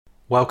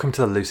Welcome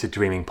to the Lucid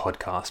Dreaming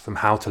podcast from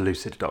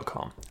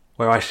howtolucid.com,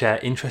 where I share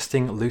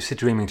interesting lucid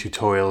dreaming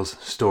tutorials,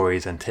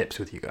 stories, and tips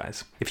with you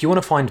guys. If you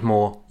want to find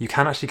more, you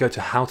can actually go to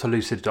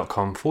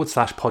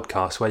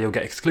howtolucid.com/podcast, where you'll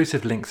get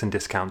exclusive links and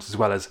discounts, as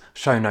well as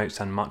show notes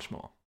and much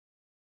more.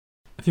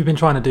 If you've been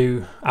trying to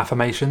do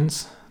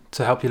affirmations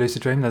to help you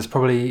lucid dream, there's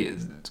probably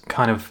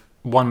kind of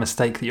one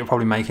mistake that you're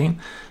probably making,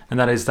 and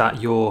that is that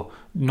you're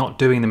not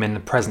doing them in the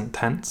present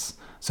tense.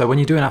 So when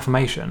you do an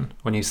affirmation,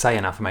 when you say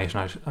an affirmation,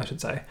 I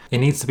should say, it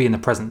needs to be in the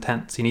present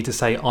tense. You need to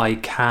say, I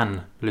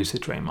can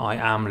lucid dream, I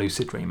am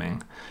lucid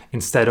dreaming,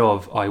 instead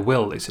of I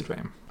will lucid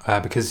dream.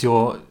 Because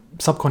your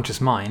subconscious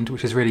mind,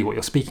 which is really what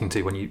you're speaking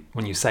to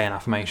when you say an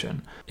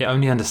affirmation, it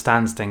only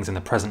understands things in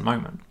the present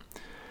moment.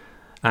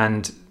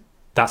 And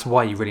that's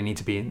why you really need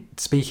to be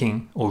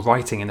speaking or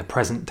writing in the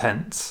present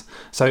tense.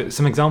 So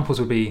some examples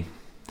would be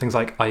things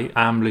like, I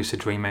am lucid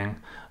dreaming,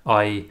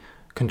 I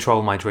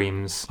control my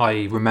dreams,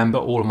 I remember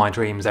all of my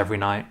dreams every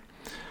night,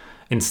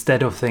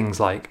 instead of things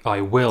like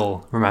I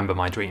will remember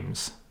my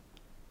dreams.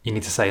 You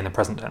need to say in the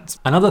present tense.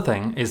 Another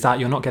thing is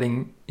that you're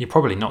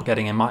probably not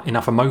getting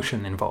enough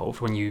emotion involved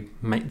when you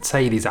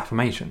say these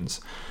affirmations.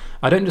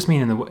 I don't just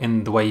mean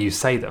in the way you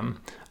say them.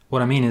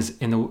 What I mean is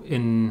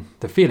in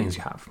the feelings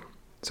you have.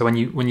 So when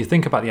you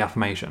think about the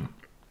affirmation,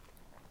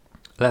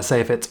 let's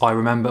say if it's I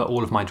remember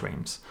all of my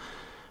dreams,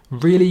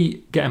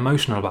 really get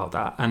emotional about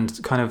that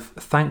and kind of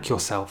thank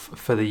yourself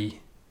for the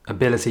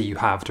ability you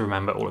have to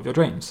remember all of your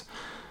dreams.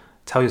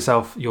 Tell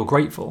yourself you're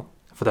grateful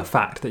for the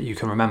fact that you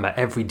can remember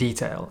every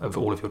detail of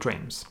all of your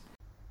dreams.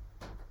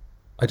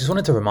 I just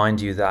wanted to remind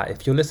you that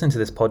if you're listening to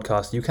this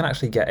podcast, you can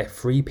actually get a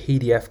free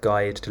PDF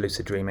guide to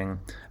lucid dreaming,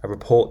 a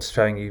report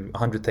showing you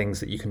 100 things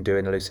that you can do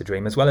in a lucid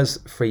dream, as well as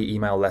free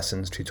email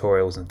lessons,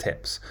 tutorials, and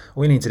tips.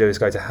 All you need to do is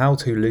go to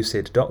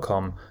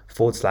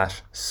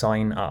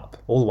howtolucid.com/sign up,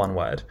 all one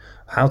word,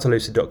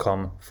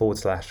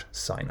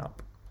 howtolucid.com/sign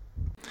up.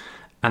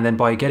 And then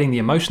by getting the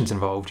emotions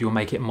involved, you'll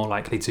make it more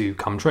likely to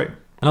come true.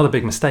 Another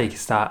big mistake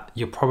is that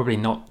you're probably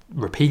not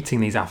repeating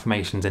these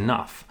affirmations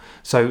enough.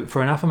 So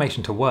for an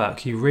affirmation to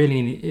work,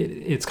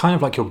 it's kind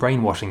of like you're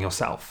brainwashing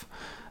yourself.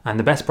 And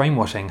the best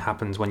brainwashing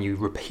happens when you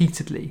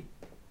repeatedly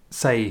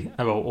say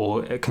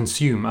or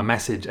consume a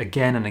message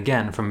again and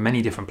again from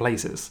many different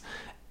places.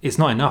 It's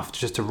not enough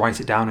just to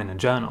write it down in a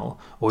journal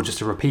or just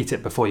to repeat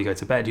it before you go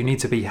to bed. You need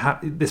to be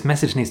this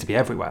message needs to be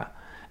everywhere.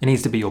 It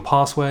needs to be your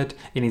password.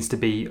 It needs to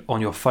be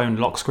on your phone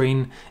lock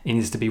screen. It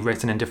needs to be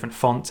written in different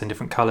fonts, in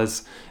different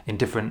colors, in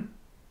different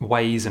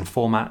ways and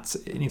formats.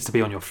 It needs to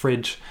be on your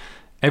fridge.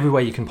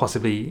 Everywhere you can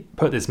possibly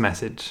put this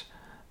message,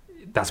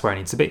 that's where it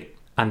needs to be.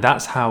 And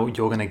that's how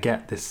you're going to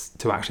get this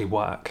to actually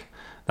work.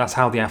 That's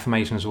how the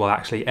affirmations will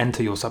actually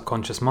enter your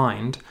subconscious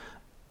mind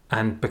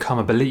and become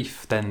a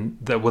belief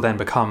that will then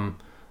become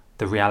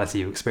the reality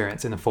you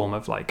experience in the form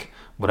of like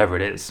whatever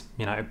it is,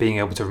 being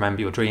able to remember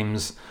your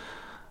dreams,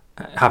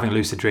 having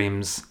lucid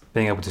dreams,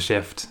 being able to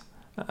shift,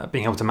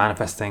 being able to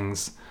manifest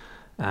things,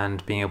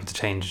 and being able to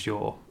change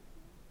your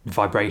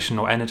vibration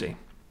or energy.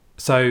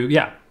 So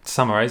yeah, to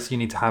summarize, you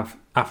need to have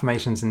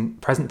affirmations in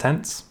present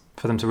tense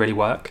for them to really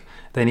work.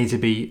 They need to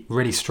be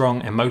really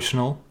strong,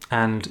 emotional,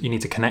 and you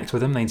need to connect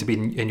with them. They need to be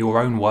in your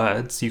own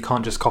words. You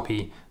can't just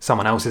copy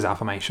someone else's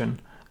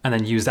affirmation and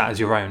then use that as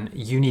your own.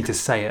 You need to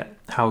say it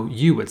how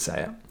you would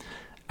say it.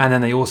 And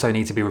then they also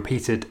need to be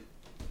repeated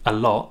a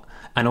lot,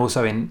 and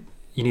also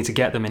you need to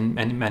get them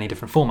in many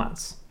different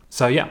formats.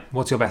 So yeah,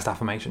 what's your best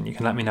affirmation? You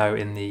can let me know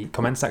in the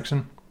comments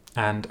section,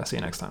 and I'll see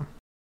you next time.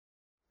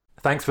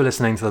 Thanks for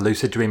listening to the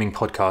Lucid Dreaming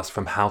podcast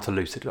from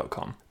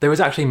howtolucid.com. There is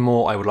actually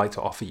more I would like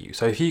to offer you.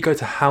 So if you go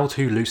to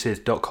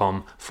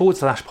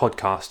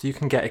howtolucid.com/podcast, you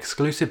can get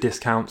exclusive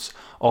discounts,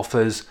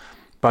 offers,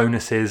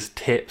 bonuses,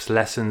 tips,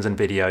 lessons, and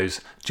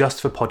videos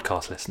just for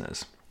podcast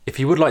listeners. If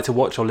you would like to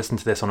watch or listen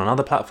to this on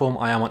another platform,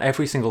 I am on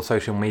every single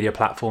social media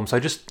platform, so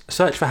just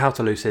search for How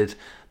to Lucid.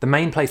 The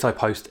main place I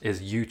post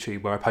is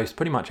YouTube, where I post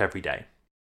pretty much every day.